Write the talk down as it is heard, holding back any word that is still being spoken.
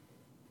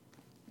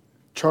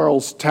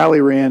Charles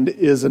Talleyrand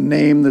is a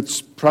name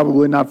that's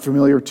probably not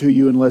familiar to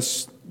you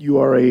unless you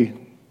are a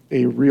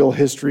real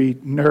history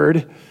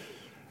nerd.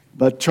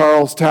 But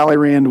Charles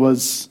Talleyrand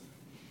was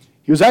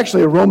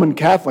actually a Roman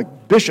Catholic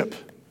bishop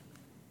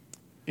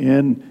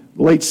in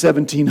the late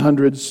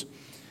 1700s.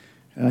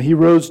 He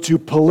rose to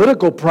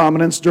political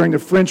prominence during the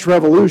French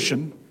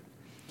Revolution.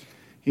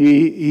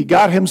 He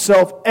got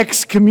himself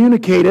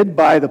excommunicated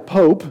by the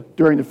Pope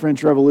during the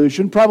French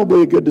Revolution,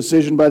 probably a good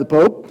decision by the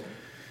Pope,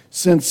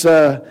 since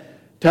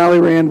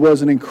Talleyrand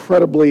was an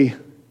incredibly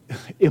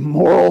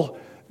immoral,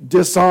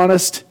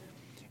 dishonest,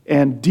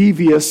 and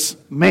devious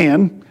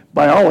man,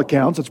 by all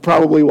accounts. That's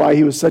probably why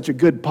he was such a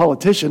good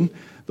politician.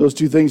 Those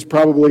two things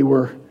probably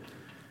were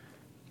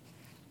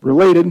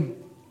related.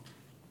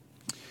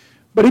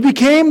 But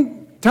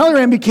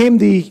Talleyrand became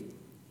the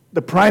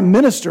prime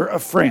minister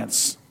of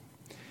France.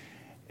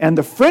 And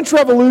the French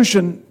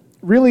Revolution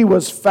really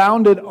was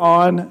founded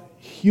on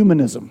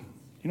humanism.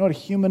 You know what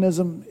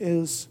humanism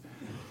is?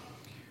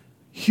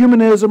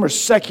 Humanism, or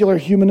secular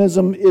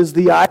humanism, is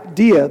the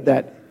idea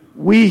that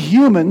we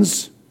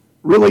humans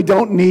really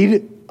don't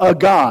need a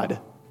God.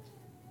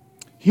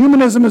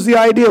 Humanism is the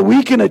idea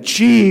we can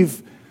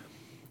achieve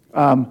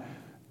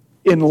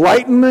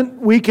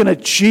enlightenment, we can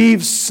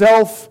achieve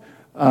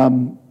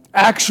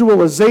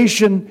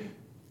self-actualization,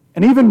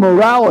 and even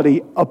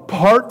morality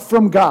apart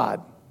from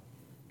God.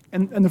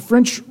 And the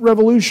French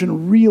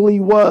Revolution really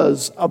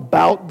was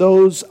about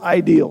those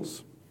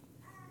ideals.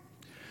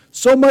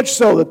 So much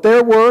so that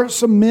there were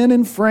some men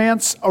in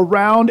France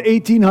around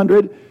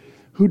 1800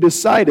 who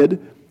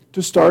decided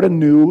to start a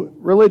new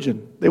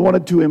religion. They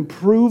wanted to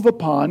improve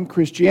upon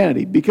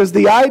Christianity because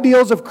the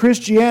ideals of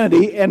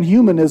Christianity and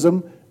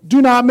humanism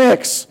do not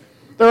mix.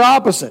 They're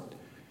opposite.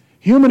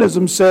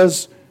 Humanism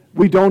says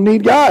we don't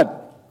need God.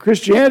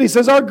 Christianity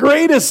says our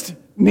greatest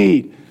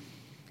need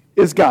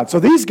is God. So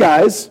these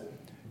guys,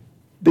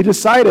 they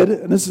decided,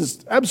 and this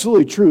is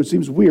absolutely true, it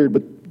seems weird,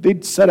 but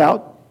they set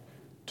out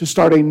to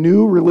start a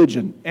new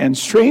religion. And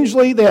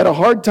strangely, they had a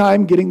hard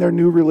time getting their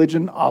new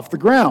religion off the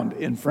ground.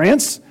 In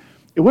France,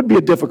 it would be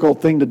a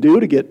difficult thing to do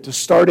to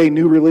start a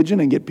new religion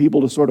and get people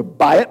to sort of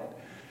buy it.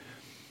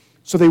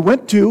 So they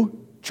went to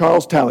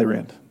Charles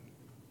Talleyrand.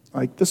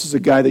 This is a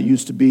guy that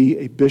used to be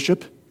a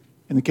bishop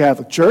in the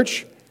Catholic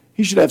Church.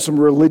 He should have some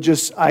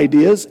religious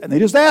ideas. And they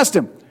just asked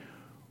him,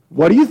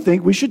 what do you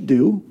think we should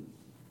do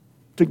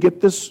to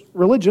get this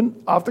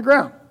religion off the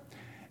ground?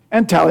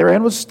 And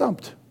Talleyrand was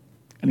stumped.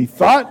 And he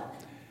thought,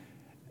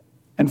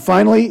 and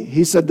finally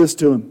he said this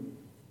to him: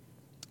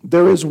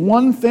 there is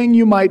one thing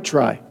you might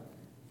try.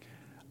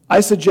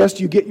 I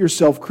suggest you get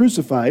yourself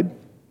crucified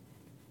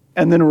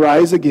and then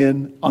rise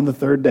again on the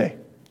third day.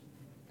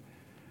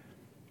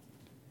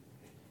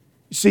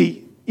 You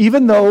see,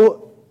 even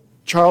though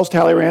Charles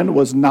Talleyrand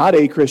was not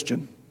a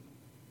Christian,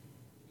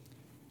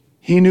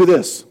 he knew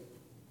this.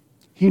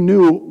 He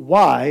knew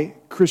why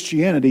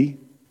Christianity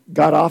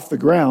got off the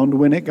ground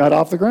when it got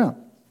off the ground.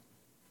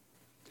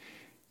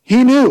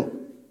 He knew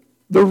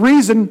the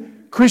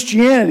reason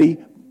Christianity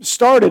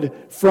started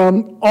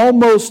from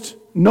almost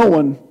no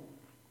one.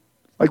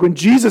 Like when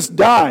Jesus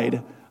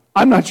died,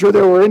 I'm not sure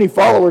there were any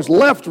followers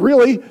left,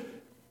 really. I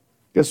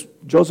guess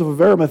Joseph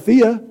of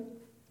Arimathea,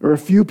 or a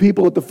few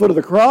people at the foot of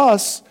the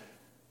cross.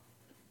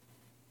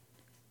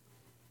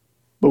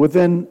 But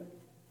within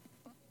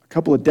a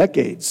couple of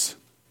decades,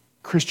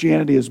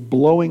 Christianity is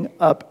blowing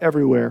up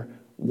everywhere.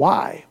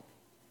 Why?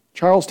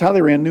 Charles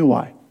Talleyrand knew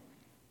why.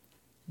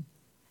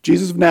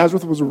 Jesus of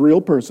Nazareth was a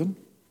real person.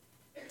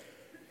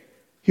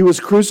 He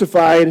was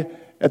crucified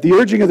at the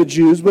urging of the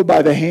Jews, but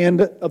by the hand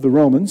of the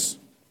Romans.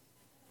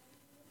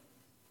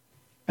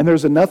 And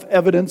there's enough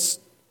evidence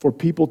for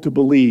people to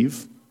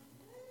believe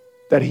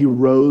that he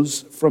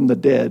rose from the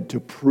dead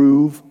to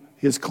prove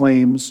his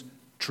claims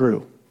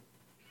true.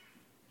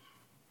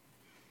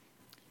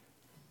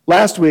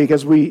 Last week,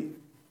 as we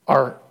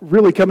are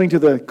really coming to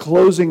the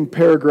closing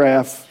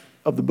paragraph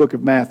of the book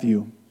of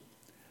Matthew,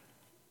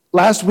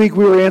 last week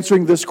we were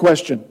answering this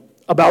question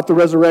about the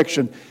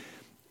resurrection.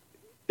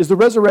 Is the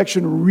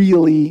resurrection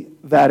really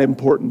that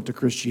important to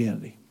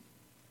Christianity?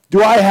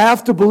 Do I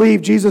have to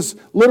believe Jesus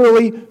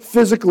literally,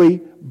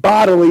 physically,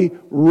 bodily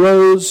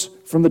rose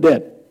from the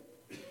dead?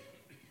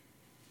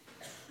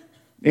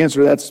 The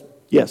answer to that's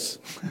yes.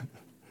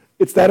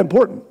 It's that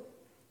important.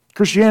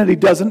 Christianity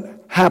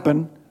doesn't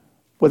happen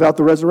without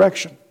the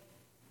resurrection.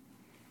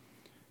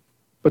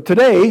 But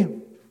today,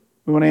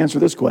 we want to answer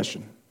this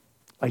question.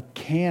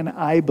 Can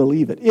I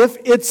believe it? If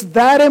it's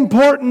that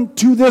important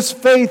to this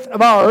faith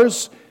of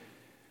ours,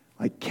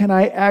 can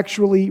I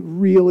actually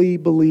really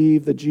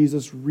believe that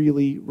Jesus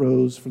really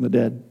rose from the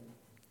dead?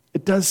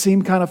 It does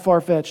seem kind of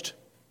far-fetched.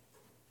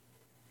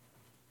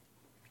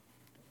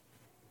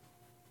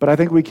 But I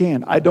think we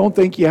can. I don't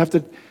think you have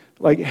to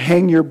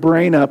hang your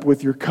brain up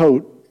with your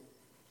coat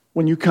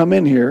when you come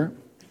in here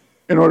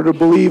in order to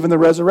believe in the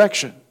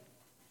resurrection.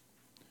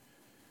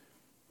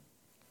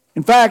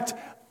 In fact,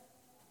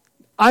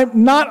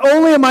 not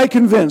only am I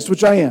convinced,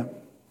 which I am,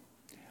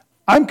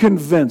 I'm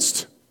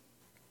convinced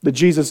that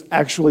Jesus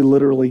actually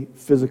literally,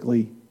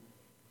 physically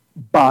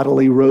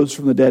bodily rose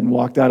from the dead and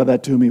walked out of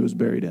that tomb he was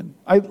buried in.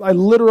 I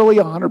literally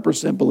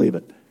 100% believe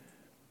it.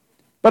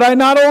 But I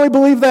not only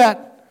believe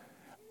that,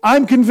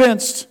 I'm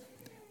convinced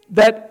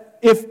that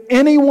if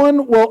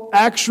anyone will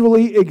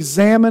actually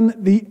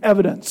examine the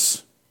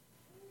evidence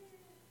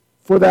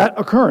for that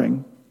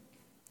occurring,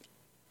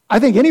 I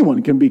think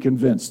anyone can be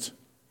convinced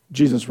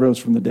Jesus rose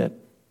from the dead.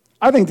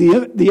 I think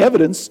the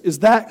evidence is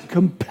that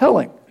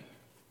compelling.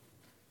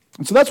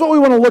 And so that's what we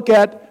want to look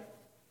at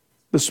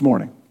this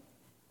morning.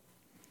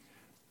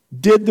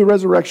 Did the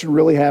resurrection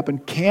really happen?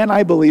 Can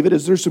I believe it?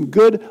 Is there some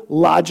good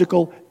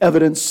logical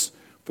evidence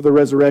for the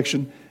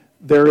resurrection?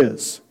 There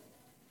is.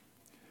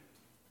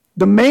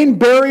 The main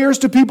barriers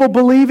to people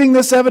believing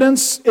this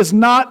evidence is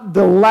not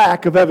the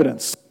lack of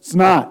evidence. It's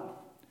not.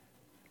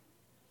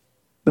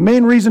 The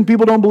main reason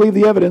people don't believe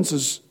the evidence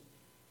is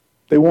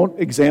they won't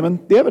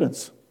examine the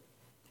evidence.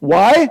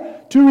 Why?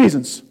 Two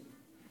reasons.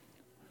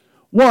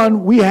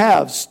 One, we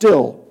have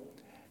still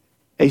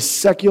a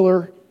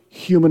secular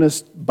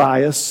humanist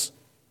bias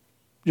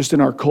just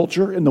in our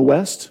culture in the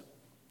West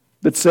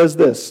that says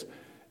this: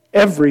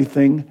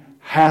 everything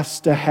has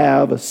to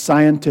have a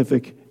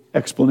scientific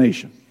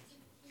explanation.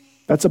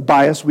 That's a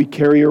bias we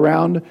carry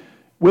around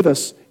with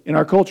us in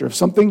our culture. If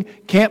something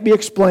can't be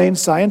explained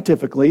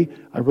scientifically,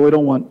 I really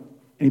don't want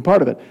any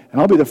part of it.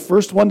 And I'll be the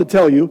first one to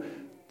tell you,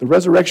 the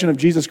resurrection of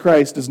Jesus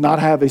Christ does not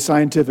have a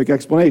scientific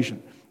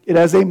explanation. It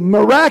has a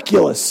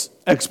miraculous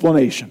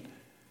explanation.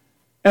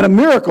 And a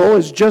miracle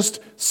is just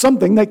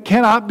something that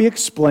cannot be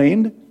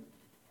explained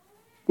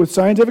with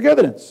scientific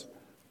evidence.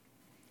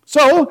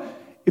 So,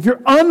 if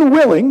you're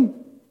unwilling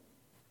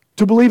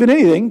to believe in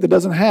anything that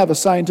doesn't have a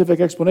scientific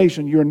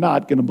explanation, you're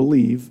not going to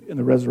believe in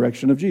the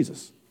resurrection of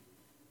Jesus.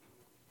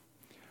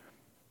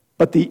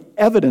 But the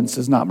evidence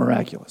is not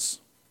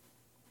miraculous.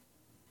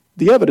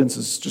 The evidence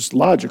is just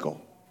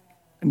logical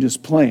and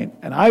just plain.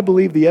 And I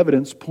believe the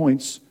evidence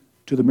points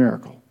to the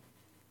miracle.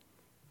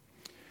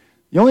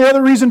 The only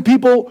other reason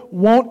people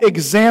won't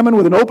examine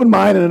with an open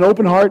mind and an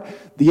open heart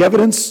the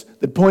evidence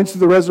that points to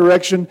the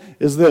resurrection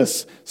is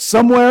this: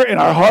 somewhere in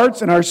our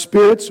hearts and our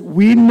spirits,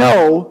 we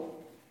know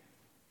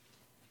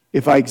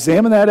if I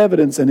examine that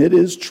evidence and it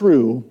is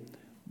true,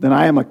 then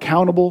I am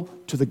accountable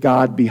to the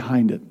God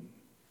behind it.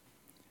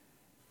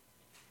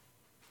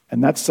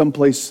 And that's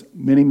someplace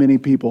many, many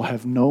people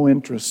have no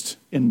interest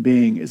in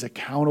being, is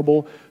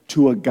accountable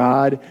to a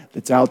God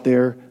that's out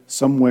there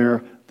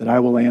somewhere that I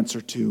will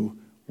answer to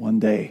one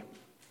day.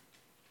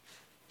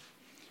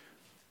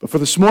 But for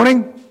this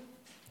morning,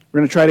 we're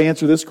going to try to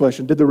answer this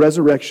question: did the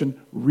resurrection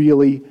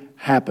really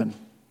happen?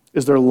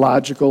 Is there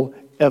logical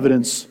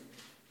evidence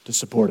to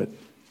support it?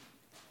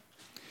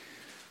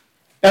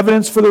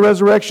 Evidence for the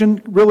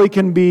resurrection really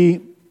can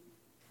be,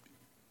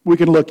 we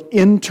can look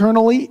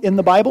internally in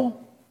the Bible.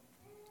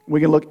 We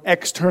can look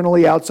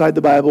externally outside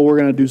the Bible. We're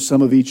going to do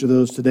some of each of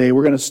those today.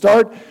 We're going to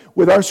start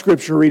with our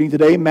scripture reading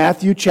today,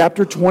 Matthew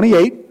chapter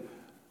 28.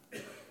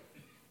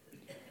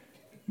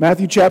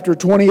 Matthew chapter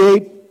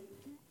 28.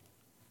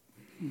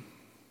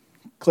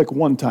 Click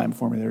one time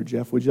for me there,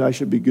 Jeff. I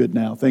should be good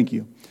now. Thank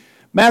you.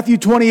 Matthew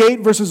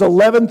 28, verses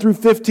 11 through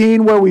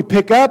 15, where we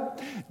pick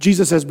up.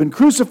 Jesus has been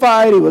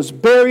crucified. He was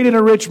buried in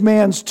a rich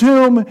man's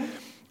tomb.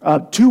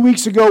 2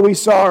 weeks ago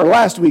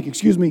last week,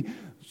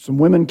 some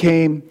women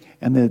came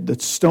and the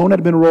stone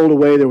had been rolled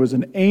away. There was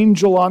an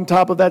angel on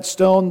top of that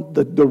stone.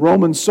 The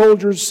Roman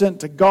soldiers sent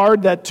to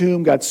guard that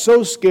tomb got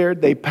so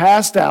scared they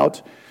passed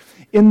out.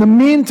 In the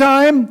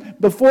meantime,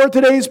 before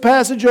today's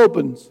passage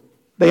opens,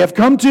 they have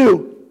come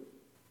to.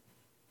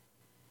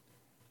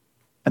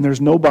 And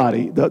there's no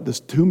body.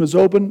 The tomb is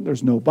open.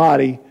 There's no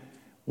body.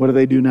 What do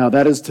they do now?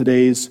 That is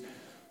today's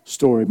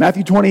story.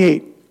 Matthew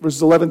 28,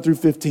 verses 11 through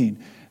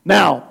 15.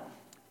 Now,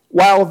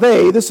 while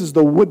that is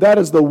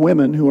the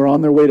women who are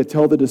on their way to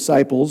tell the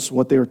disciples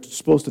what they are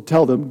supposed to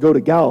tell them, go to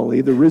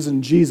Galilee, the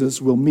risen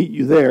Jesus will meet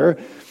you there.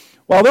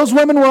 While those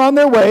women were on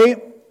their way,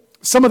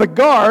 some of the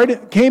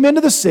guard came into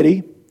the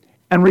city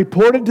and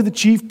reported to the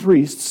chief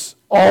priests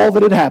all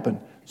that had happened.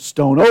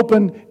 Stone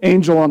open,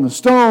 angel on the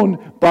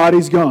stone,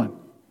 body's gone.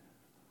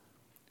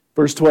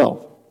 Verse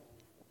 12.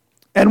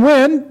 And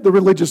when the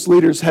religious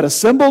leaders had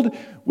assembled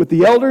with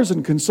the elders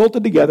and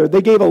consulted together,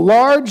 they gave a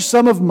large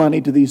sum of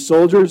money to these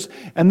soldiers,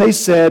 and they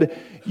said,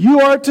 "You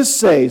are to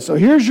say," so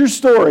here's your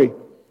story,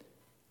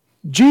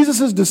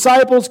 "Jesus'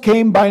 disciples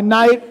came by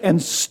night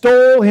and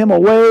stole him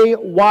away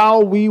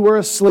while we were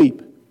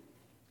asleep.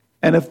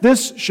 And if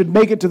this should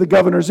make it to the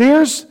governor's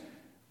ears,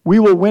 we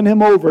will win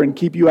him over and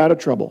keep you out of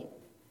trouble."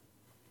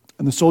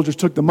 And the soldiers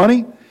took the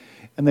money,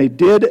 and they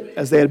did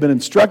as they had been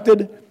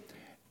instructed.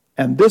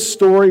 And this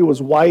story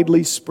was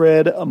widely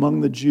spread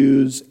among the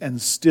Jews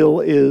and still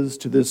is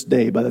to this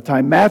day. By the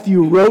time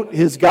Matthew wrote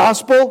his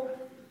gospel,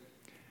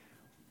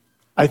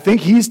 I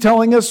think he's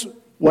telling us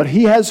what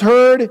he has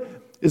heard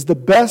is the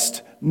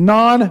best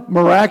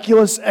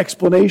non-miraculous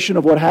explanation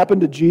of what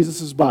happened to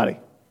Jesus' body.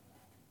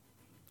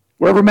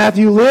 Wherever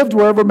Matthew lived,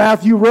 wherever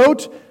Matthew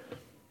wrote,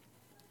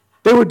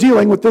 they were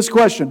dealing with this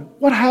question: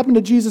 what happened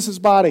to Jesus'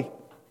 body?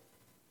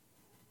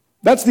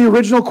 That's the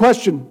original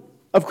question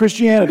of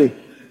Christianity.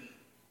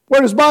 Where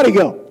does body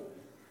go?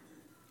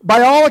 By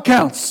all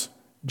accounts,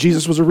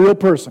 Jesus was a real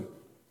person.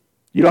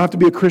 You don't have to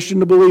be a Christian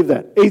to believe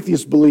that.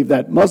 Atheists believe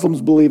that.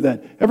 Muslims believe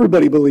that.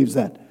 Everybody believes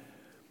that.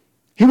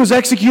 He was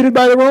executed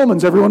by the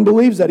Romans. Everyone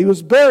believes that. He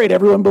was buried.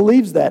 Everyone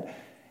believes that.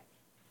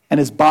 And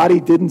his body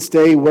didn't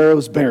stay where it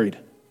was buried.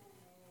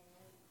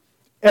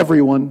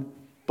 Everyone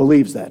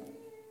believes that.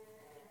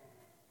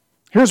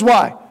 Here's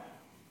why.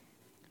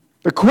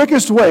 The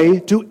quickest way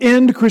to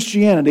end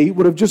Christianity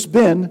would have just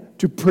been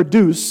to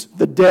produce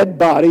the dead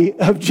body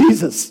of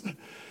Jesus.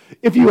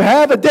 If you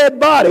have a dead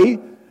body,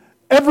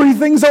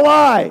 everything's a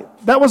lie.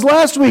 That was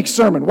last week's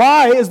sermon.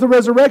 Why is the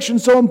resurrection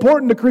so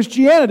important to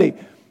Christianity?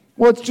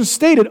 Well, it's just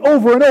stated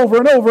over and over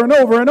and over and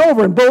over and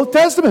over in both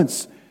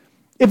Testaments.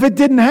 If it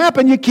didn't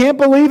happen, you can't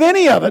believe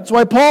any of it. That's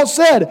why Paul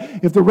said,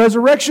 if the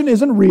resurrection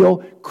isn't real,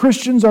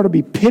 Christians are to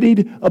be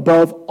pitied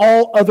above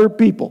all other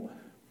people.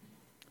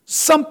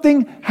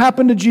 Something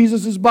happened to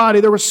Jesus' body.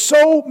 There were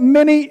so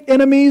many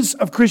enemies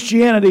of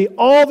Christianity,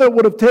 all that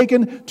would have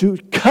taken to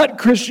cut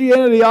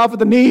Christianity off at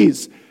the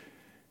knees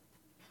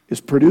is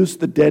produce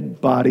the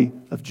dead body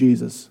of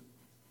Jesus.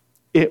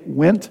 It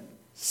went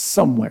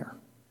somewhere.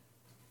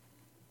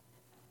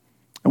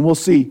 And we'll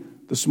see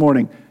this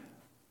morning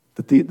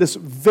that this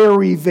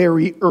very,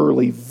 very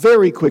early,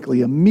 very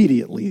quickly,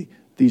 immediately,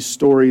 these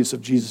stories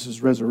of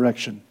Jesus'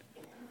 resurrection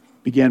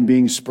began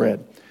being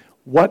spread.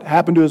 What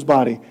happened to his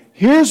body?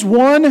 Here's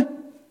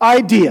one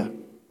idea.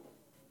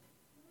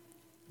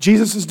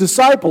 Jesus'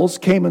 disciples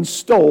came and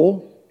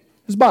stole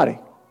his body.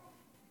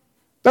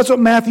 That's what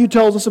Matthew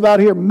tells us about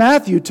here.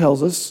 Matthew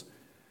tells us,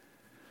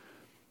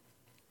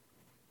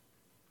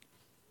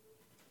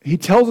 he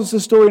tells us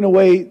this story in a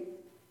way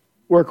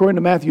where, according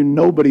to Matthew,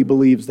 nobody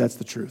believes that's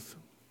the truth.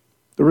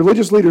 The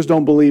religious leaders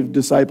don't believe the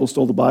disciples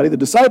stole the body. The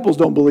disciples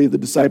don't believe the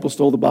disciples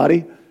stole the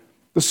body.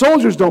 The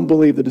soldiers don't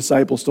believe the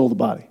disciples stole the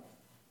body.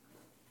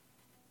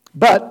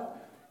 But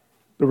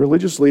the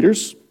religious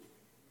leaders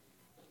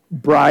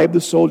bribed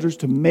the soldiers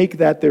to make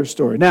that their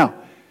story. Now,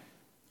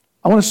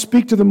 I want to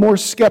speak to the more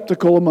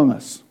skeptical among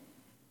us.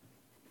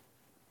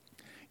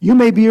 You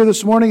may be here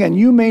this morning and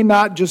you may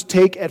not just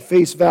take at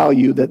face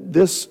value that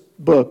this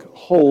book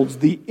holds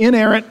the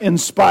inerrant,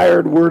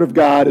 inspired Word of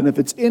God, and if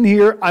it's in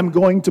here, I'm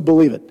going to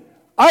believe it.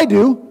 I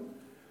do,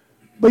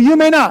 but you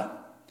may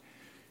not.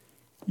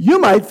 You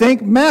might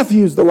think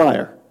Matthew's the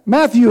liar.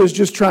 Matthew is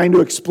just trying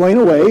to explain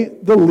away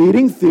the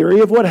leading theory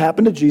of what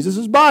happened to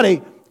Jesus'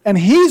 body, and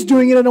he's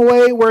doing it in a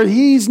way where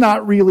he's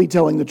not really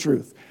telling the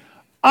truth.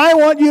 I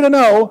want you to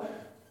know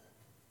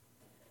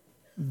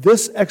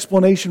this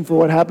explanation for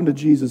what happened to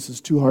Jesus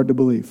is too hard to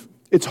believe.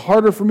 It's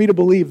harder for me to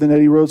believe than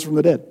that he rose from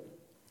the dead.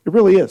 It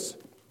really is.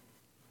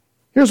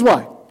 Here's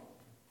why.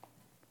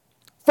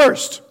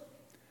 First,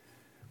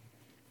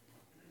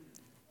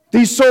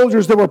 these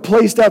soldiers that were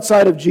placed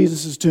outside of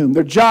Jesus' tomb,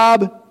 their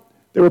job,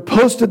 they were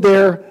posted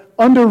there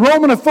under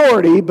Roman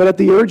authority, but at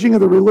the urging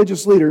of the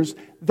religious leaders,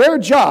 their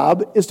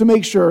job is to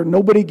make sure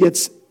nobody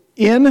gets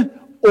in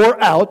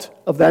or out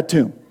of that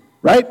tomb,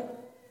 right?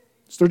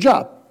 It's their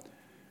job.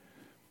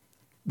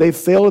 They've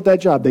failed at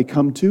that job. They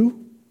come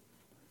to,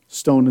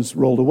 stone is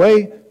rolled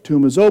away,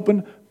 tomb is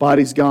open,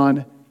 body's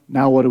gone.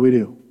 Now what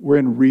do? We're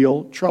in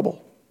real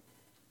trouble.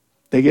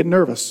 They get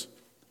nervous.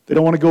 They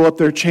don't want to go up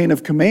their chain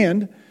of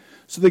command,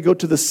 so they go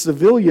to the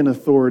civilian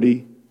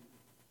authority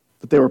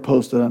that they were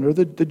posted under,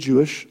 the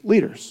Jewish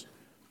leaders.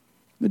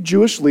 The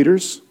Jewish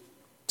leaders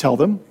tell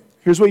them,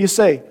 here's what you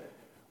say.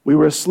 We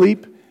were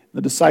asleep,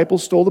 the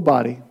disciples stole the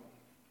body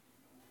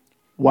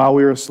while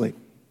we were asleep.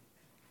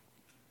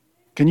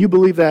 Can you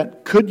believe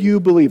that? Could you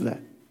believe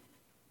that?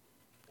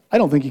 I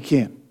don't think you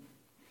can.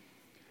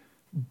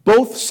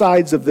 Both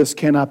sides of this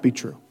cannot be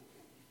true.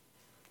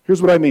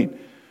 Here's what I mean.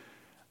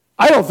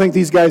 I don't think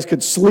these guys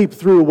could sleep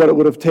through what it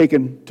would have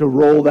taken to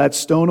roll that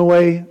stone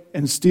away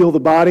and steal the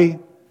body.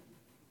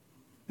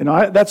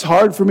 That's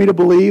hard for me to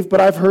believe, but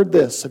I've heard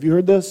this. Have you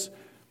heard this?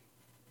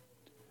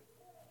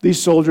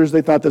 These soldiers,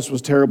 they thought this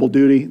was terrible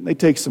duty. They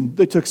took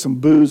some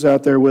booze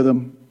out there with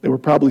them. They were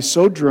probably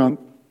so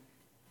drunk,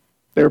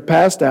 they were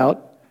passed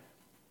out,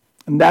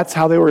 and that's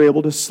how they were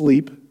able to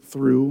sleep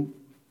through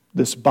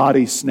this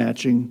body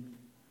snatching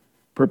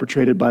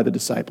perpetrated by the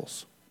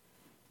disciples.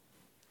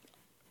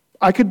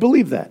 I could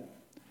believe that.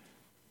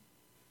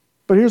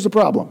 But here's the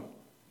problem.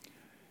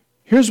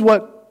 Here's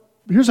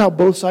how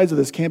both sides of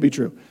this can't be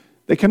true.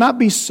 They cannot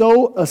be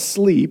so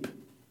asleep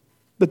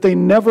that they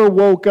never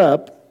woke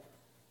up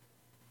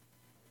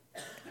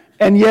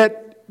and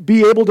yet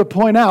be able to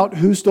point out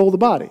who stole the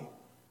body.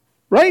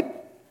 Right?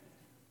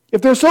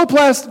 If they're so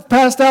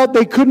passed out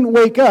they couldn't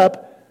wake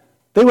up,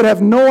 they would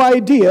have no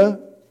idea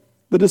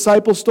the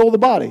disciples stole the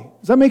body.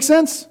 Does that make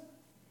sense?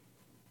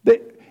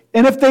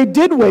 And if they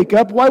did wake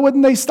up, why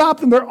wouldn't they stop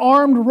them? They're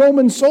armed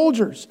Roman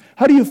soldiers.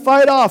 How do you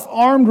fight off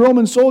armed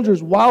Roman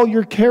soldiers while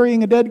you're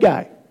carrying a dead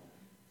guy?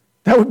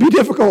 That would be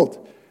difficult.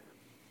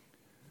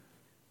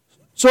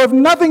 So if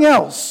nothing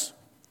else,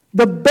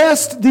 the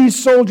best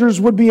these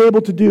soldiers would be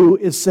able to do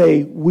is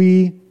say,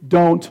 we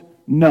don't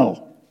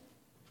know.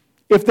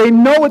 If they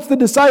know it's the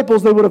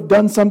disciples, they would have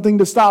done something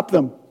to stop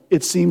them.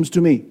 it seems to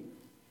me.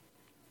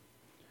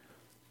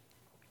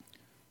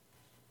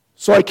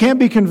 So I can't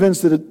be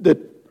convinced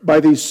that by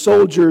these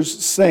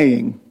soldiers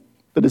saying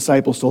the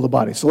disciples stole the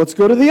body. So let's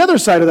go to the other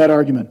side of that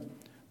argument.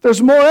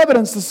 There's more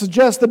evidence to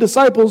suggest the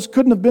disciples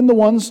couldn't have been the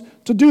ones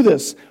to do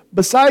this.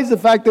 Besides the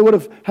fact they would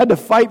have had to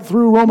fight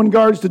through Roman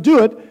guards to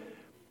do it,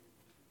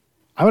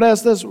 I would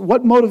ask this: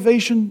 what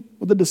motivation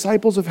would the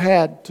disciples have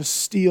had to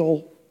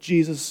steal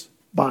Jesus'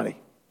 body?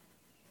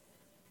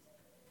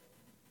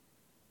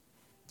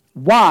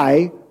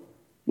 Why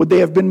would they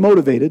have been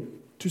motivated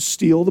to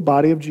steal the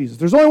body of Jesus?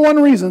 There's only one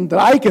reason that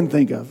I can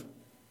think of.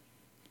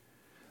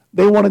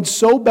 They wanted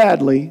so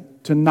badly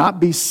to not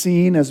be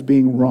seen as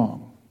being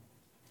wrong.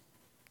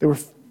 They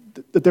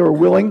were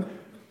willing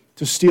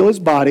to steal his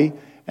body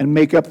and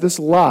make up this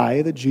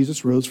lie that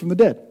Jesus rose from the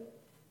dead.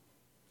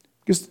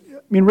 Because,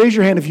 raise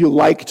your hand if you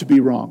like to be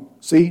wrong.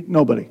 See?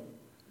 Nobody.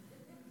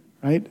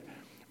 Right?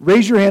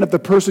 Raise your hand if the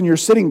person you're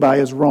sitting by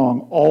is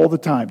wrong all the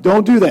time.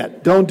 Don't do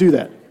that. Don't do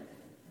that.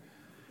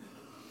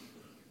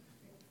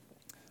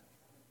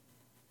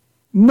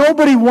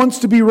 Nobody wants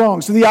to be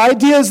wrong. So the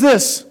idea is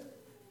this.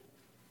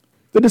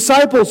 The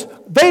disciples,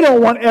 they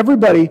don't want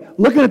everybody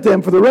looking at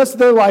them for the rest of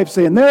their life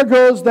saying, there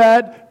goes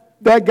that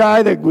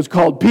guy that was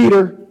called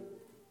Peter,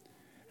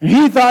 and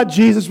he thought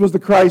Jesus was the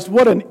Christ.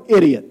 What an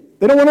idiot.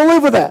 They don't want to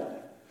live with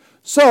that.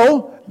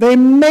 So they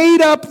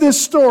made up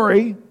this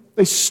story.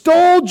 They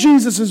stole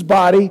Jesus'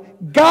 body,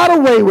 got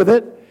away with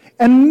it,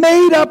 and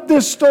made up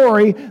this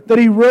story that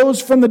he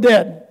rose from the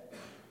dead.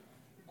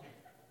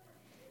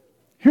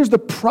 Here's the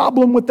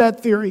problem with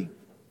that theory.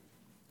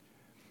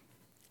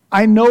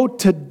 I know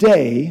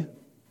today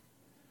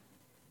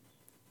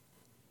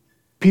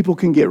people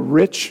can get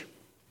rich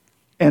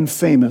and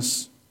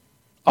famous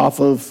off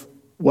of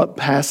what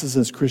passes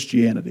as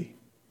Christianity.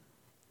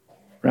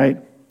 Right?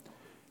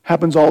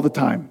 Happens all the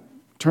time.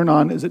 Turn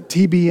on, is it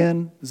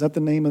TBN? Is that the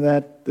name of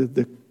that?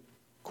 The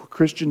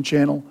Christian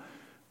channel?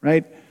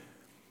 Right?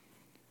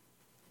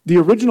 The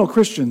original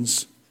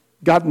Christians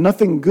got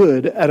nothing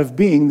good out of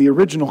being the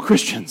original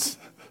Christians.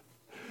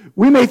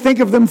 We may think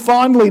of them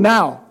fondly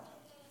now.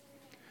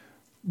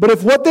 But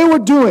if what they were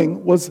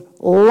doing was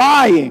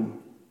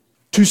lying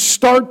to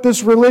start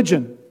this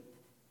religion,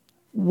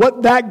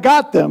 what that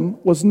got them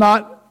was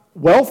not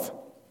wealth,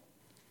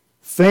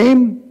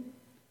 fame,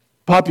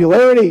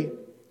 popularity.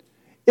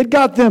 It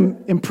got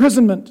them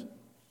imprisonment,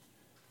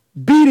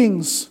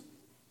 beatings,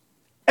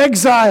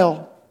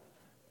 exile,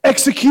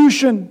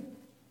 execution.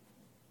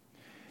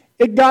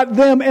 It got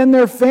them and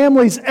their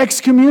families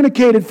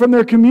excommunicated from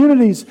their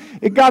communities.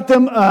 It got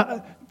them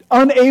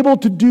unable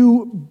to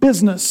do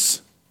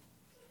business.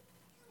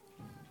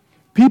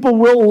 People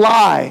will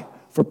lie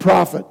for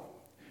profit.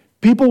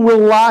 People will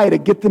lie to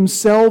get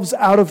themselves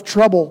out of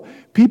trouble.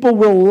 People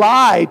will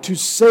lie to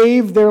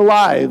save their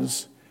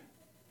lives.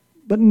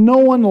 But no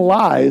one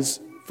lies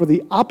for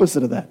the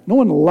opposite of that. No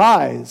one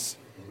lies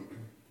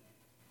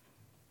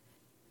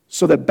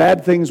so that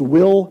bad things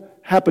will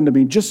happen to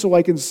me, just so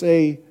I can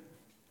say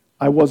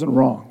I wasn't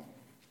wrong.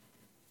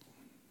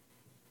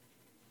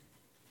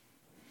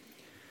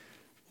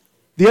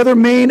 The other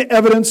main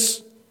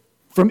evidence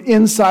from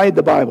inside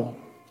the Bible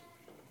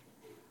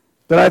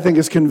that I think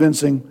is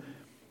convincing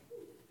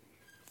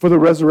for the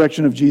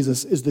resurrection of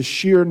Jesus is the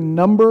sheer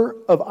number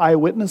of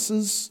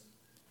eyewitnesses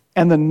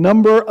and the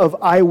number of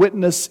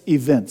eyewitness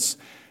events.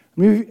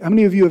 How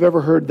many of you have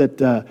ever heard that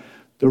the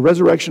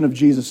resurrection of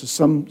Jesus is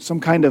some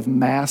kind of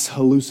mass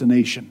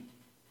hallucination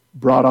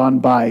brought on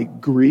by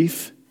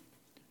grief,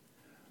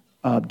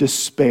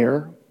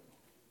 despair?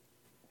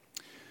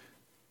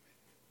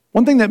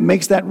 One thing that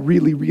makes that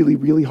really, really,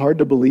 really hard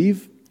to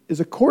believe is,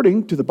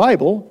 according to the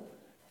Bible,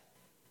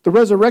 the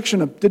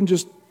resurrection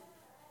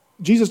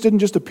Jesus didn't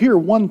just appear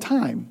one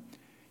time.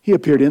 He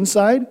appeared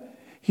inside,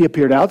 he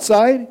appeared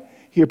outside,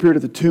 he appeared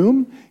at the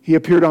tomb, he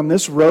appeared on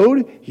this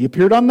road, he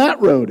appeared on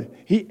that road.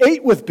 He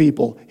ate with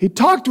people, he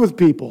talked with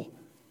people.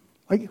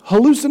 Like,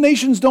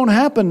 hallucinations don't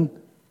happen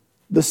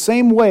the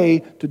same way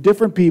to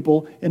different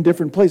people in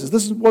different places.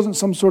 This wasn't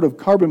some sort of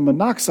carbon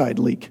monoxide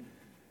leak.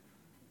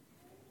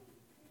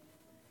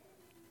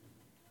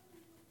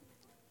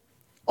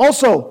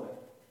 Also,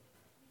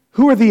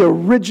 who are the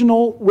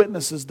original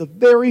witnesses, the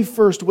very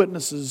first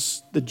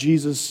witnesses that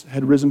Jesus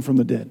had risen from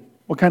the dead?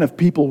 What kind of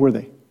people were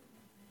they?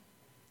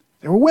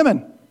 They were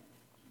women.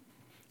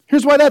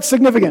 Here's why that's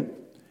significant.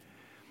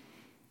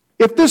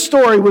 If this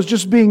story was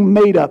just being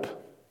made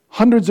up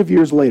hundreds of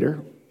years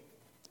later,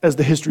 as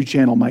the History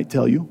Channel might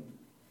tell you,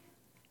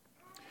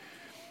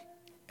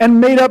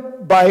 and made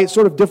up by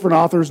sort of different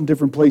authors in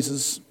different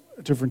places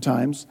at different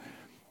times,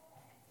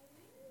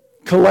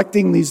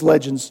 collecting these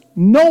legends,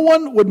 no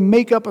one would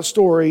make up a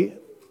story,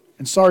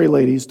 and sorry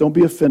ladies, don't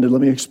be offended,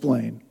 let me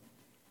explain,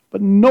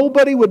 but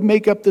nobody would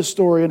make up this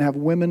story and have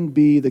women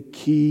be the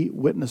key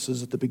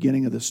witnesses at the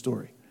beginning of this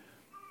story.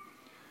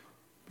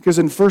 Because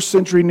in first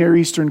century Near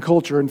Eastern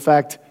culture, in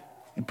fact,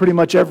 in pretty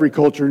much every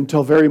culture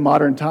until very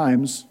modern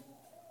times,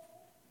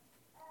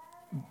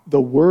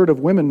 the word of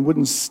women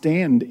wouldn't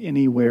stand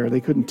anywhere.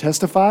 They couldn't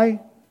testify.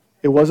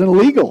 It wasn't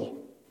legal.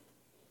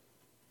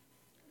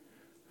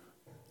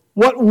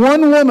 What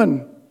one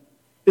woman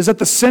is at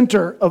the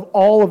center of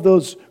all of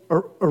those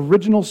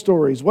original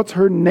stories? What's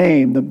her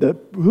name?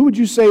 Who would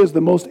you say is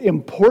the most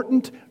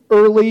important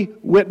early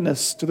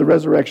witness to the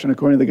resurrection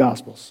according to the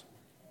Gospels?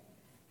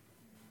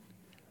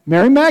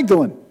 Mary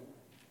Magdalene.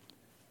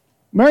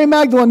 Mary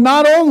Magdalene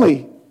not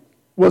only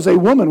was a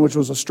woman, which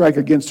was a strike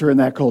against her in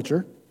that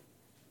culture,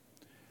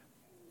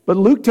 but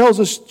Luke tells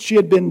us she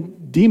had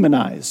been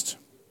demonized.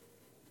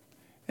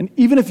 And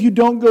even if you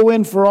don't go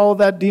in for all of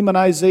that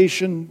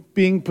demonization,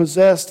 being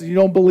possessed, you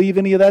don't believe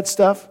any of that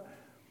stuff,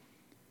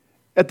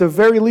 at the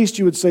very least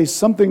you would say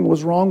something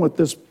was wrong with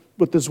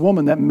this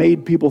woman that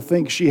made people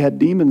think she had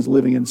demons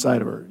living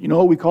inside of her. You know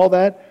what we call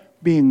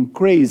that? Being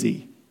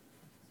crazy.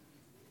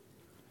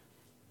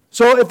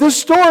 So if this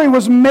story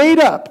was made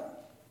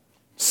up,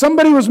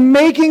 somebody was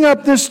making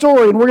up this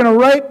story, and we're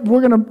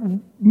going to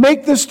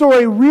make this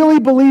story really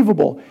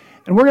believable,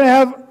 and we're going to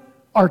have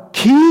our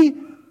key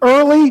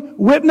early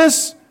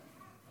witness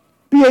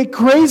be a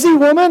crazy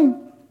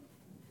woman,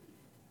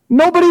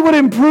 nobody would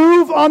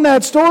improve on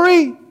that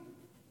story.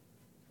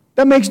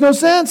 That makes no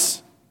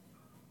sense.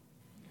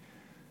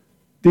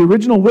 The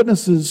original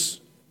witnesses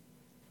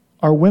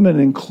are women,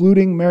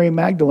 including Mary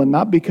Magdalene,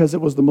 not because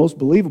it was the most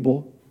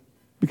believable,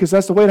 because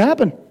that's the way it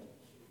happened.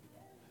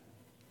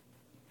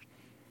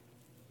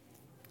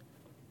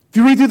 If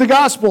you read through the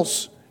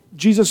Gospels,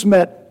 Jesus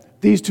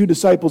met these two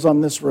disciples on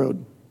this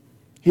road.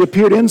 He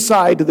appeared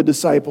inside to the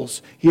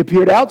disciples. He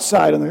appeared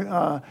outside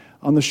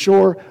on the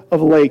shore of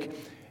a lake.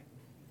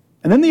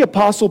 And then the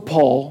Apostle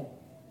Paul,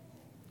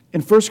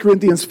 in 1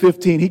 Corinthians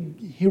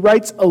 15, he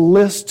writes a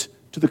list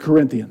to the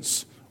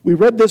Corinthians. We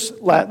read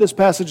this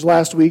passage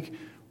last week.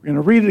 We're going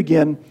to read it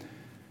again.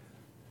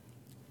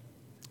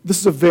 This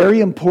is a very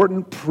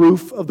important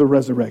proof of the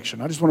resurrection.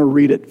 I just want to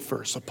read it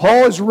first. So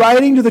Paul is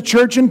writing to the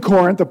church in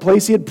Corinth, a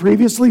place he had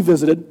previously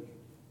visited.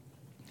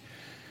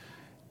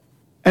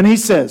 And he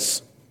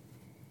says,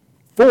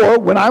 "For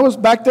when I was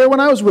back there when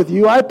I was with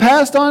you, I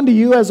passed on to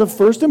you as of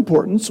first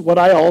importance what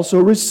I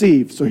also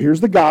received." So here's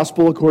the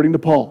gospel according to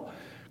Paul.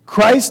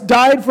 Christ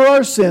died for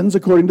our sins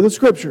according to the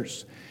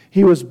Scriptures.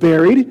 He was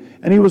buried,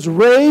 and he was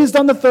raised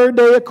on the third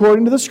day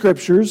according to the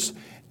Scriptures.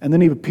 And then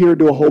he appeared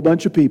to a whole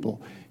bunch of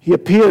people. He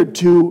appeared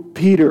to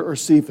Peter or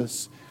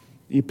Cephas.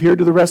 He appeared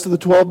to the rest of the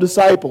 12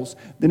 disciples.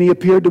 Then he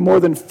appeared to more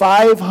than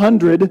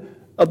 500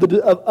 of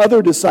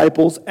other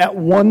disciples at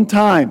one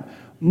time,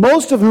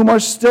 most of whom are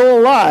still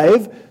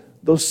alive,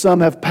 though some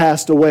have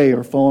passed away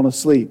or fallen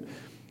asleep.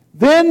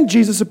 Then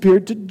Jesus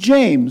appeared to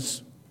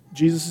James,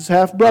 Jesus'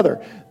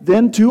 half-brother.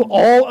 Then to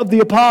all of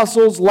the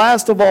apostles,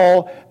 last of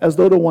all, as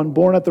though to one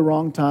born at the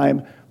wrong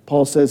time,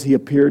 Paul says he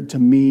appeared to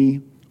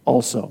me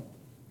also.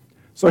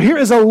 So here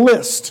is a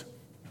list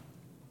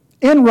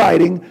in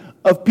writing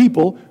of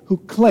people who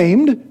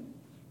claimed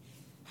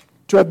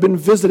to have been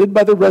visited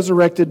by the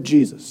resurrected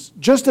Jesus.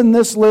 Just in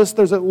this list,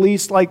 there's at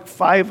least like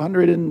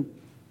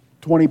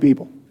 520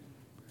 people.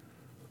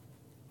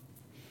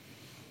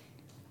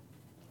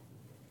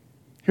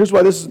 Here's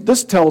why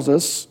this tells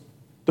us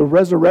the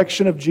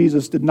resurrection of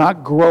Jesus did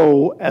not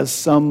grow as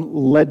some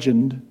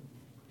legend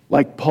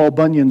like Paul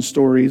Bunyan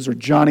stories or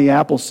Johnny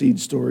Appleseed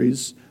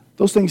stories.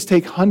 Those things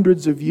take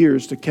hundreds of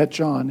years to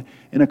catch on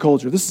in a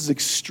culture. This is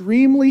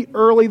extremely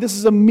early. This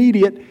is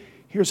immediate.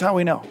 Here's how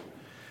we know.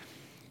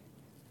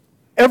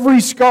 Every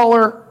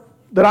scholar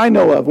that I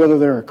know of, whether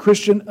they're a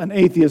Christian, an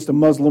atheist, a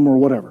Muslim, or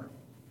whatever,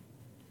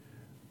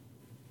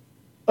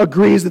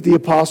 agrees that the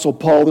Apostle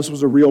Paul, this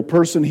was a real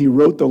person. He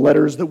wrote the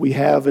letters that we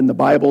have in the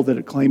Bible that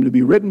it claimed to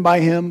be written by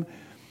him.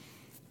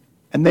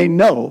 And they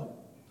know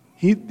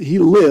he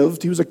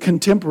lived, he was a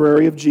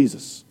contemporary of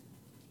Jesus.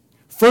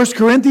 1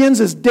 Corinthians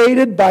is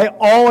dated by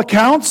all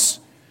accounts.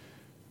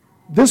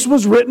 This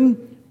was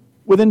written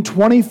within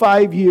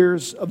 25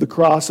 years of the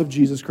cross of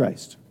Jesus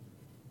Christ.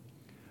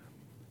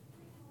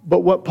 But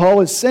what Paul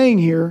is saying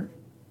here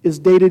is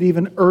dated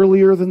even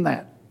earlier than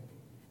that.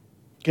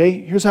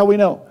 Okay, here's how we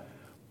know.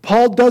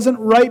 Paul doesn't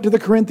write to the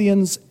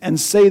Corinthians and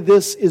say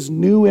this is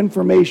new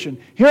information.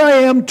 Here I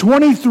am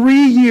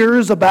 23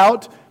 years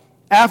about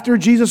after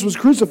Jesus was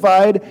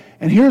crucified,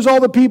 and here's all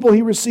the people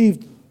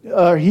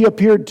he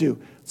appeared to.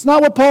 It's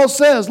not what Paul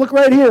says. Look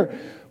right here.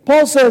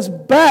 Paul says,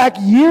 back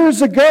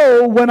years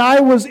ago when I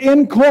was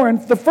in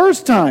Corinth the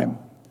first time,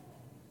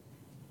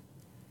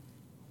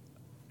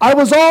 I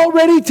was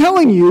already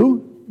telling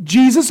you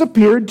Jesus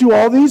appeared to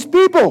all these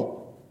people.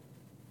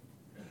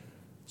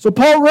 So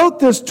Paul wrote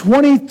this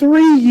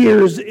 23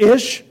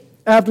 years-ish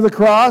after the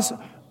cross,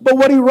 but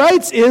what he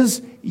writes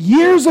is,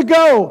 years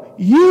ago,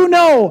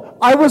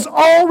 I was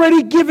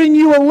already giving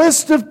you a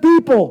list of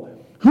people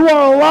who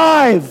are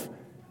alive,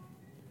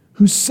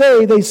 who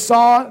say they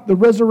saw the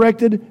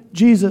resurrected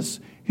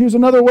Jesus. Here's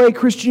another way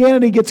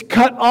Christianity gets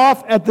cut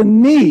off at the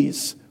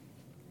knees.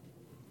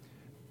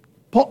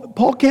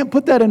 Paul can't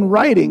put that in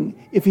writing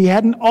if he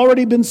hadn't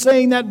already been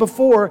saying that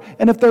before,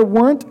 and if there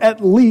weren't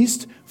at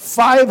least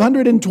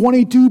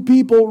 522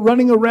 people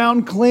running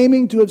around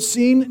claiming to have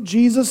seen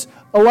Jesus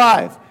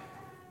alive.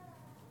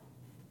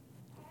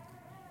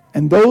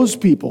 And those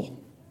people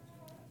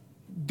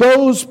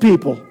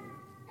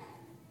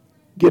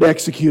get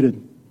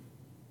executed,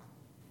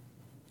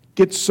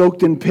 get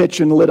soaked in pitch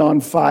and lit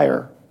on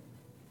fire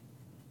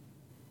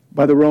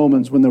by the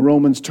Romans when the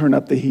Romans turn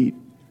up the heat.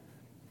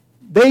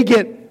 They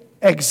get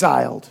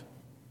exiled.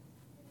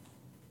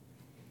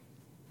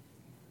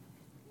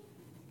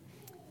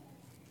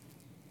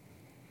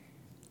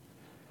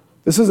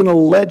 This isn't a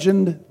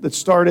legend that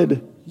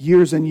started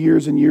years and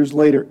years and years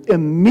later.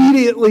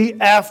 Immediately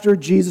after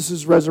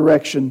Jesus'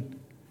 resurrection,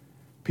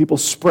 people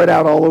spread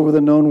out all over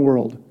the known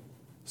world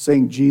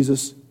saying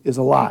Jesus is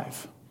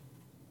alive.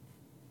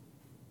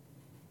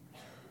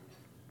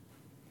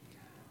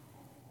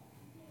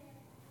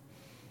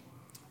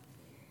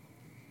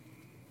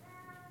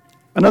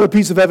 Another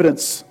piece of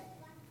evidence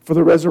for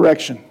the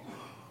resurrection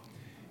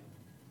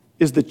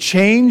is the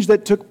change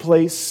that took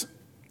place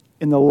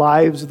in the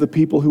lives of the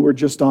people who were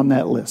just on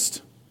that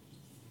list.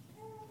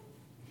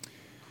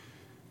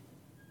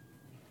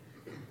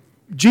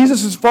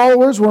 Jesus'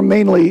 followers were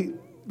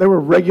they were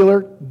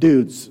regular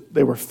dudes.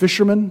 They were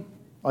fishermen,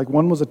 like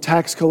one was a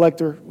tax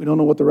collector. We don't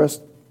know what the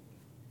rest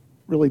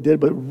really did,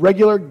 but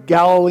regular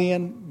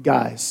Galilean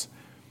guys.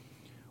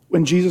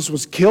 When Jesus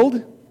was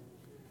killed,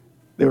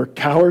 they were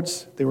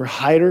cowards, they were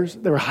hiders,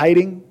 they were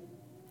hiding,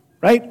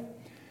 right?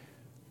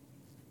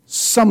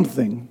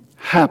 Something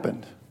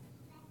happened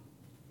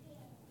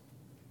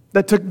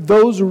that took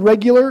those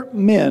regular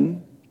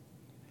men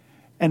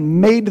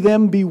and made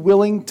them be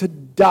willing to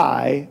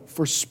die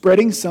for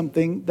spreading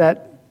something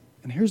that,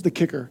 and here's the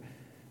kicker,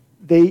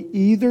 they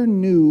either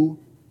knew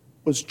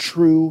was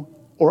true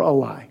or a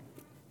lie.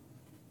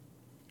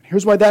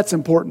 Here's why that's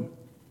important.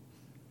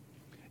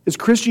 Is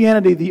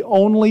Christianity the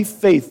only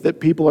faith that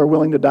people are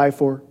willing to die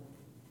for?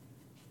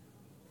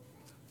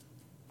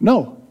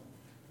 No.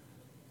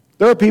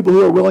 There are people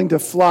who are willing to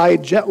fly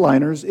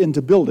jetliners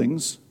into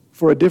buildings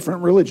for a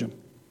different religion.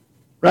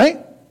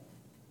 Right?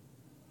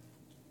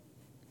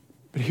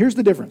 But here's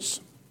the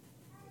difference.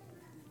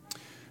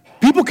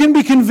 People can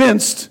be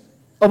convinced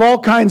of all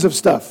kinds of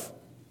stuff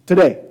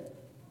today.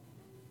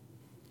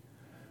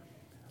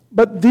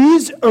 But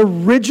these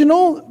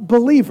original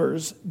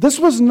believers, this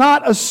was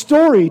not a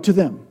story to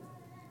them.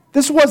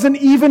 This wasn't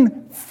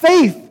even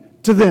faith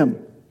to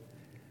them.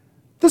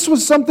 This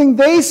was something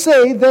they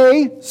say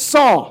they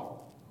saw.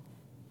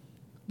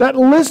 That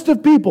list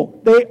of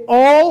people, they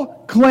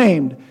all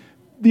claimed.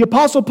 The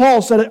Apostle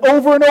Paul said it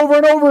over and over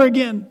and over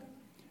again.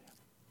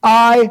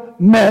 I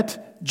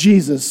met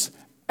Jesus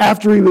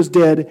after he was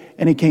dead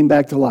and he came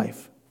back to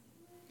life.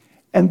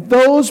 And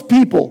those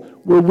people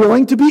were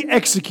willing to be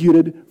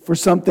executed for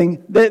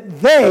something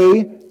that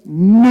they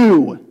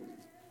knew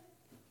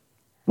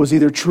was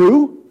either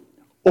true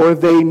or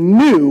they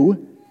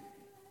knew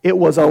it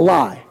was a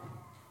lie.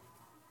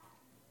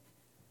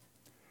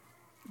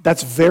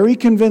 That's very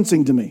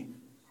convincing to me.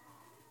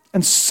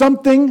 And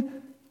something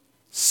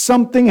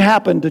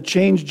happened to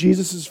change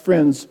Jesus'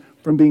 friends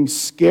from being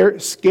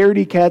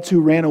scaredy cats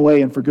who ran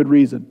away, and for good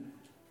reason,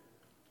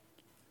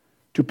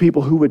 to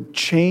people who would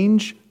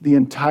change the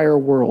entire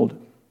world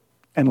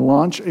and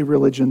launch a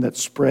religion that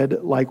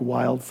spread like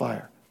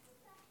wildfire.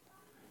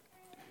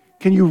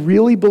 Can you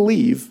really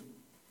believe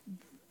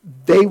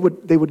they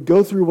would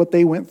go through what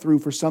they went through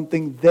for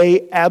something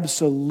they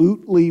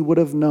absolutely would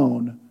have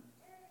known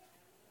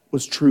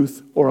was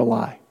truth or a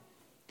lie?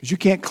 Because you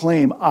can't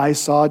claim, I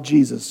saw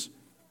Jesus,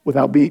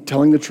 without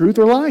telling the truth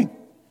or lying.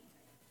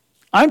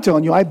 I'm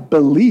telling you, I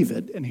believe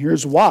it, and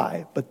here's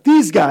why. But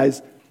these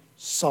guys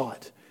saw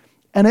it.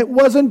 And it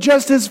wasn't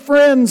just his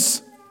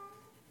friends.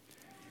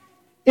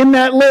 In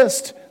that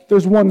list,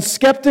 there's one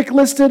skeptic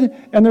listed,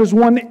 and there's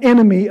one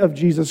enemy of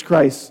Jesus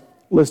Christ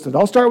listed.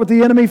 I'll start with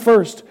the enemy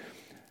first.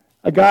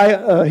 A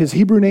guy, his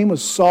Hebrew name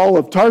was Saul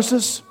of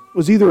Tarsus,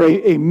 was either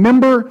a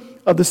member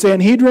of the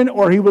Sanhedrin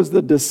or he was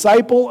the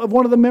disciple of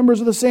one of the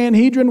members of the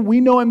Sanhedrin. We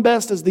know him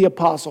best as the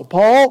Apostle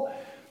Paul.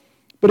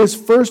 But his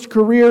first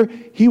career,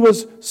 he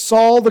was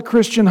Saul the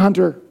Christian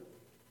hunter.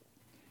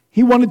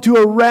 He wanted to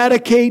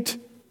eradicate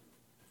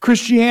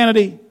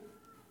Christianity.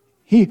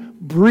 He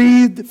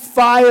breathed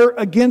fire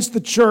against the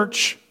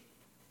church.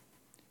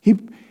 He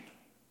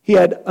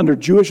had, under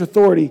Jewish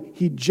authority,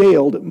 he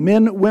jailed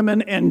men,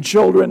 women, and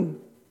children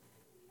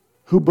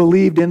who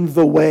believed in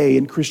the way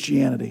in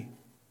Christianity.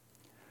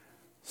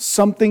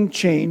 Something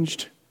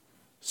changed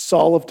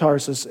Saul of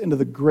Tarsus into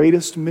the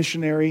greatest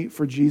missionary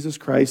for Jesus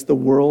Christ the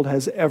world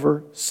has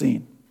ever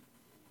seen.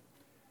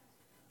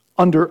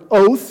 Under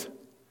oath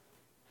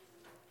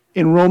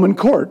in Roman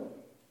court,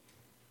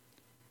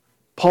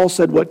 Paul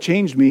said, what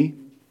changed me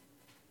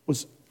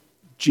was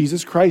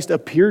Jesus Christ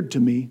appeared to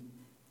me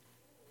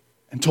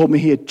and told me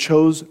he had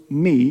chose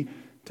me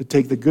to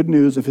take the good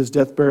news of his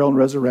death, burial, and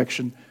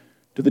resurrection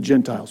to the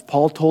Gentiles.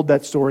 Paul told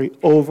that story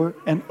over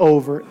and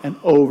over and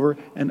over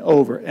and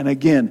over. And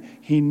again,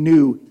 he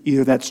knew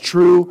either that's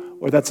true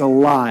or that's a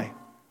lie.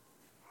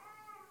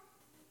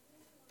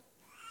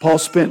 Paul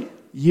spent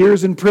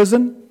years in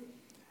prison.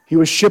 He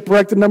was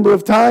shipwrecked a number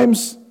of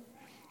times.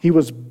 He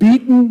was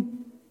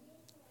beaten.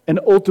 And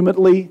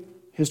ultimately,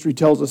 history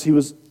tells us he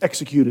was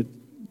executed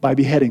by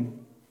beheading.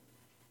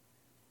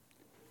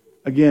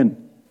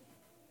 Again,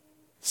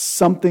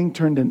 something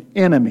turned an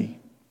enemy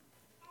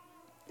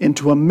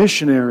into a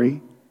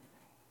missionary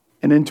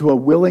and into a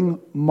willing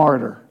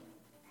martyr.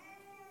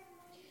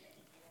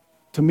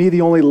 To me,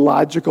 the only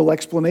logical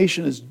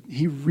explanation is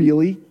he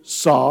really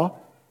saw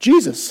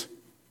Jesus.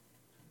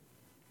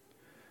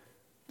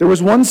 There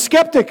was one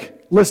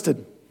skeptic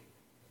listed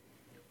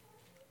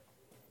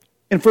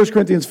in 1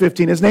 Corinthians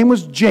 15. His name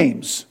was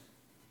James.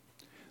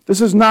 This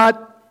is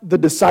not the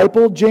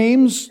disciple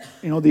James,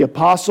 the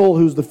apostle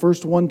who's the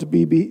first one to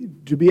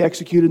be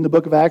executed in the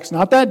book of Acts.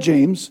 Not that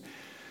James.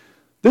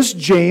 This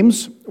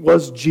James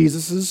was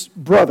Jesus'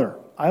 brother.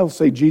 I'll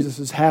say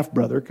Jesus'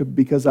 half-brother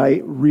because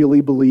I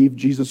really believe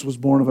Jesus was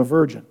born of a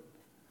virgin.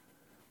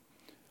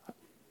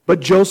 But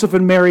Joseph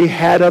and Mary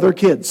had other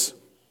kids,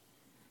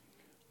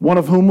 one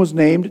of whom was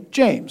named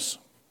James.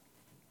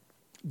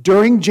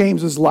 During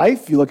James's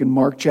life, you look in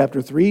Mark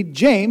chapter 3,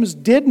 James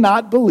did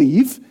not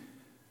believe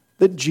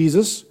that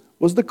Jesus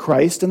was the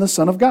Christ and the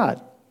Son of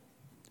God.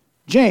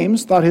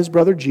 James thought his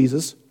brother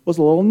Jesus was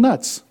a little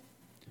nuts.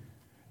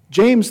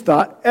 James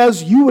thought,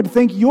 as you would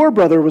think your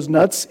brother was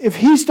nuts if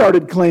he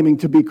started claiming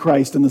to be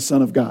Christ and the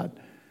Son of God.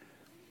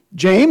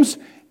 James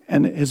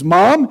and his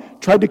mom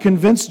tried to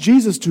convince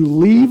Jesus to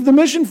leave the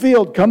mission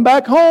field. Come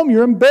back home,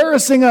 you're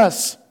embarrassing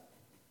us.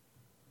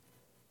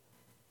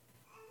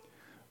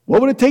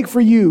 What would it take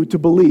for you to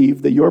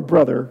believe that your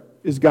brother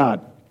is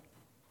God?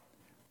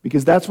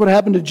 Because that's what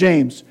happened to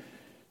James.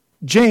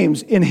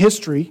 James, in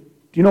history,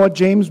 do you know what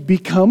James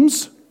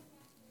becomes?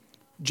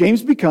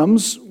 James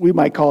becomes, we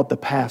might call it the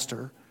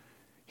pastor.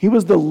 He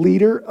was the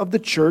leader of the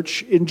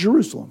church in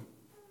Jerusalem.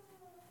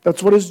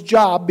 That's what his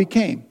job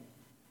became.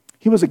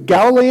 He was a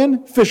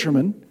Galilean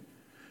fisherman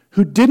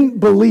who didn't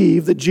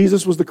believe that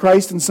Jesus was the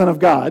Christ and Son of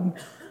God.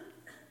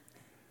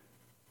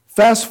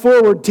 Fast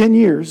forward 10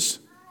 years,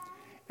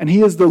 and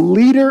he is the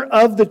leader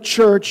of the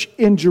church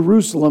in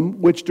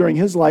Jerusalem, which during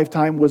his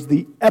lifetime was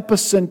the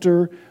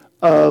epicenter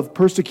of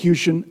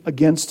persecution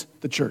against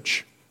the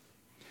church.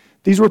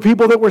 These were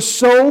people that were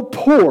so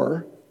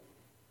poor,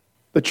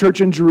 the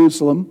church in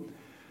Jerusalem,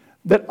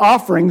 that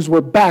offerings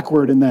were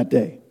backward in that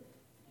day.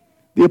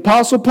 The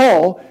Apostle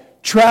Paul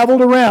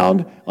traveled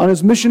around on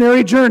his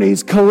missionary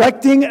journeys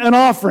collecting an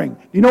offering.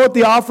 You know what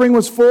the offering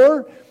was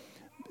for?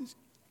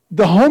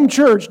 The home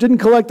church didn't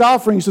collect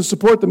offerings to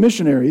support the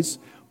missionaries.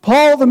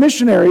 Paul, the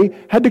missionary,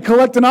 had to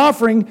collect an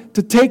offering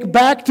to take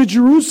back to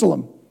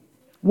Jerusalem.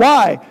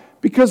 Why?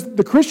 Because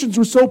the Christians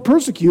were so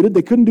persecuted,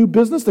 they couldn't do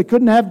business, they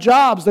couldn't have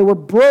jobs, they were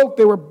broke,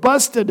 they were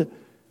busted.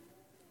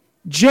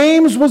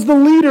 James was the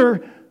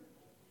leader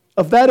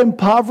of that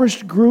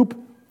impoverished group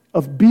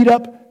of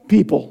beat-up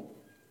people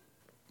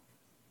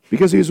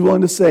because he was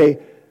willing to say,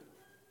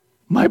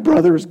 my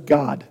brother is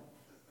God.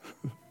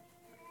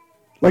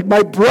 Like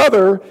my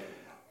brother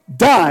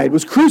died,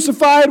 was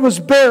crucified, was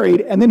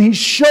buried, and then he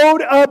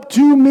showed up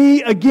to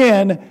me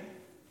again,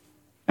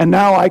 and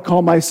now I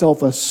call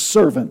myself a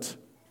servant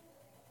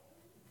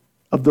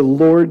of the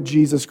Lord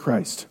Jesus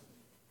Christ.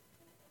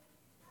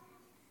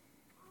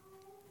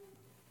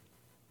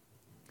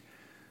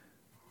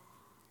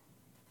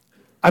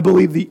 I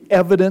believe the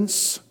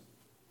evidence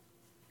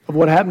of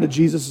what happened to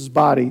Jesus'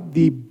 body,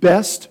 the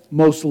best,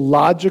 most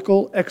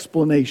logical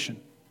explanation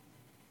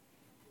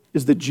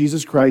is that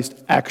Jesus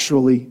Christ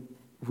actually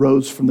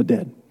rose from the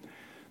dead.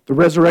 The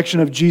resurrection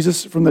of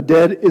Jesus from the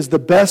dead is the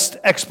best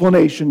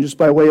explanation, just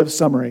by way of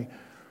summary,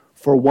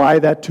 for why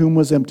that tomb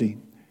was empty.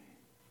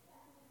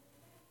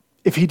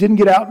 If he didn't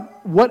get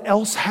out, what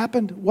else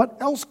happened? What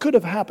else could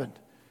have happened?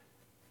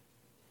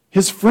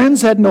 His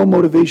friends had no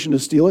motivation to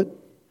steal it.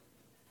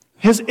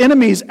 His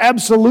enemies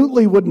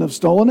absolutely wouldn't have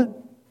stolen it.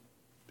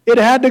 It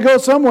had to go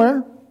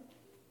somewhere.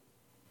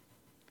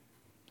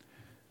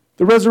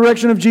 The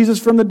resurrection of Jesus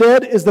from the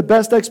dead is the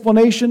best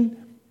explanation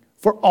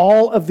for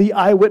all of the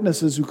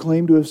eyewitnesses who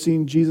claim to have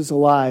seen Jesus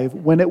alive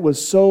when it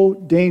was so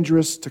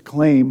dangerous to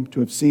claim to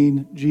have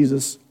seen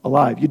Jesus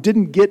alive. You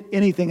didn't get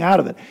anything out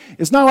of it.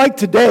 It's not like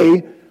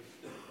today.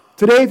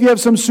 Today, if you have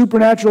some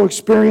supernatural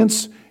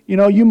experience,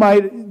 you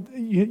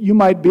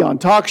might be on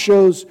talk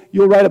shows,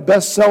 you'll write a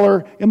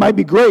bestseller, it might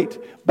be great.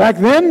 Back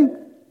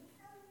then,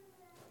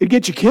 it'd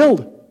get you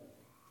killed.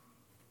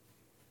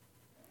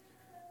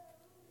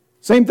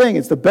 Same thing,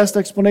 it's the best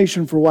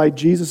explanation for why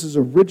Jesus'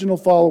 original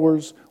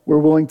followers were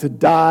willing to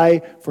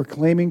die for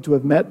claiming to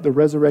have met the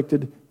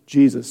resurrected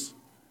Jesus.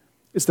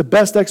 It's the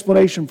best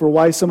explanation for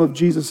why some of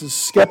Jesus'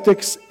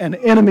 skeptics and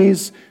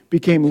enemies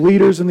became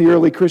leaders in the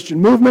early Christian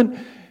movement.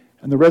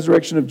 And the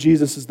resurrection of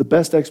Jesus is the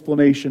best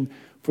explanation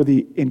for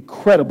the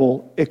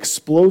incredible,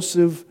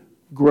 explosive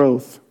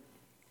growth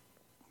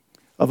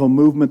of a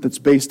movement that's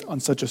based on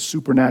such a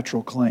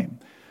supernatural claim.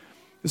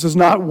 This is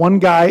not one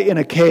guy in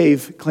a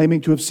cave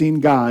claiming to have seen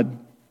God,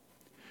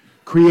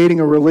 creating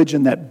a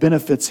religion that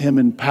benefits him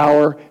in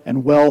power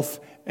and wealth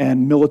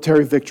and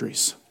military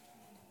victories.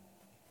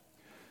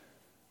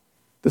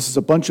 This is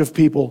a bunch of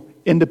people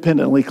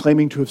independently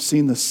claiming to have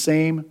seen the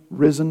same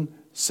risen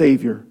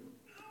Savior,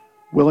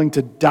 willing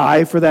to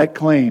die for that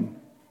claim.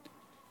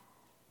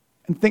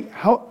 And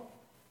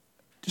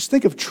just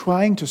think of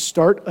trying to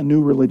start a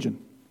new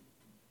religion.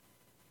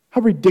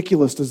 How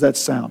ridiculous does that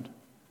sound?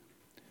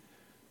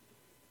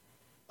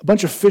 A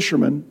bunch of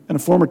fishermen and a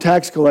former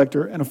tax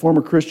collector and a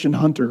former Christian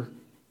hunter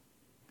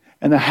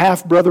and a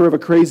half-brother of a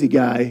crazy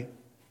guy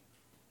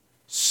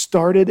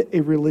started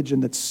a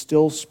religion that's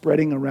still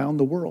spreading around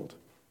the world.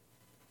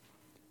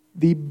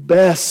 The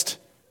best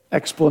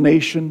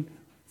explanation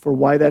for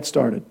why that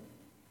started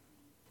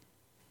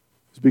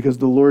is because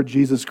the Lord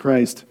Jesus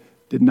Christ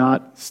did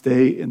not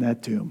stay in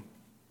that tomb.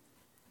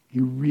 He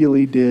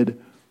really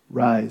did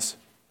rise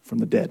from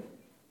the dead.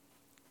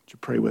 Would you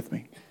pray with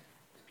me?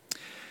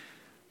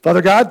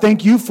 Father God,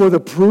 thank you for the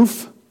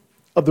proof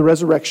of the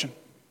resurrection.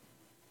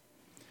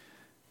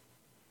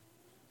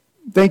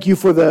 Thank you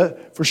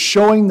for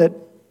showing that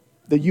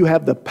you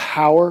have the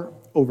power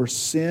over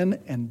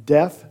sin and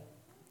death.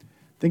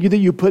 Thank you that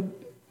you put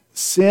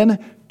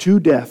sin to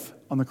death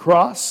on the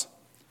cross,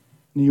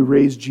 and you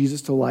raised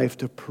Jesus to life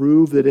to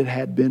prove that it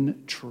had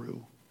been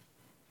true.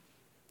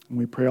 And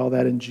we pray all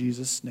that in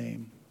Jesus'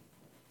 name.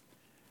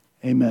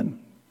 Amen.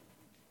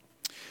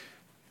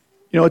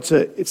 You know,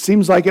 it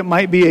seems like it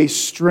might be a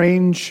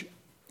strange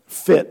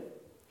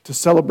fit to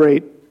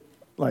celebrate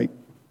like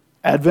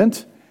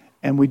Advent,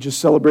 and we just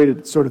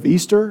celebrated sort of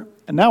Easter,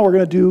 and now we're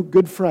going to do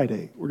Good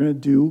Friday. We're going to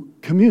do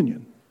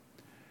communion.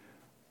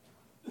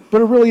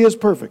 But it really is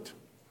perfect.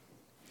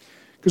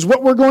 Because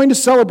what we're going to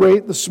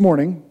celebrate this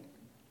morning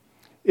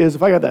is,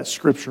 if I got that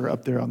scripture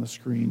up there on the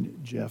screen,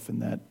 Jeff, in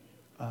that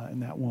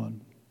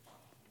one.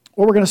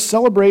 What we're going to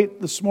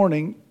celebrate this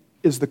morning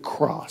is the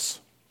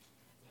cross.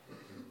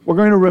 We're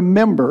going to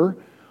remember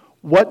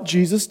what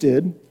Jesus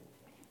did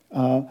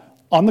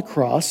on the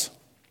cross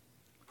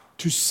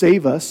to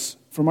save us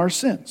from our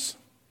sins.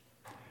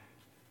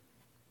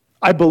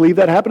 I believe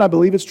that happened. I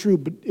believe it's true.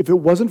 But if it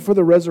wasn't for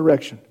the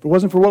resurrection, if it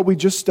wasn't for what we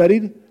just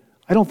studied,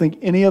 I don't think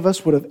any of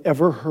us would have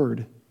ever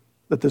heard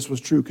that this was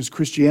true, because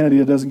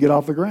Christianity doesn't get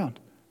off the ground.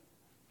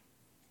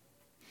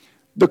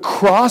 The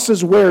cross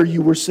is where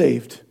you were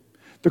saved.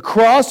 The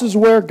cross is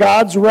where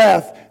God's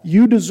wrath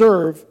you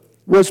deserve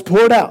was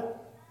poured out.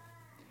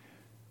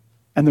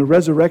 And the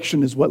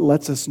resurrection is what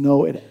lets us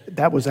know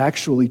that was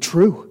actually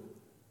true,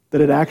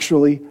 that it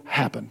actually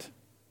happened.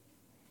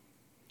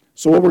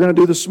 So what we're going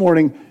to do this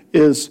morning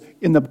is,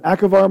 in the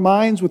back of our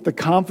minds, with the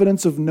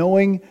confidence of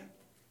knowing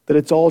that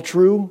it's all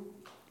true,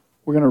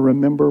 we're going to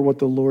remember what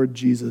the Lord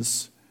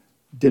Jesus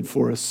did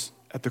for us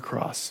at the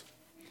cross.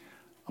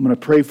 I'm going to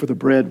pray for the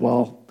bread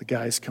while the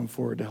guys come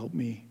forward to help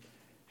me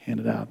hand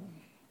it out.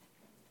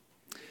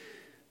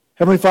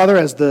 Heavenly Father,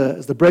 as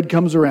the bread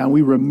comes around,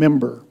 we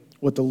remember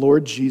what the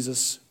Lord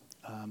Jesus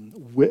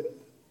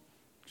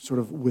sort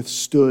of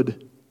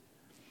withstood.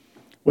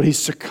 What he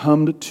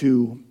succumbed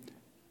to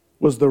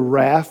was the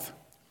wrath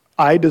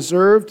I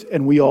deserved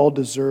and we all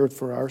deserved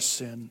for our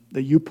sin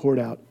that you poured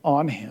out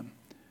on him.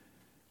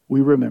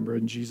 We remember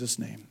in Jesus'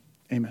 name.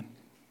 Amen.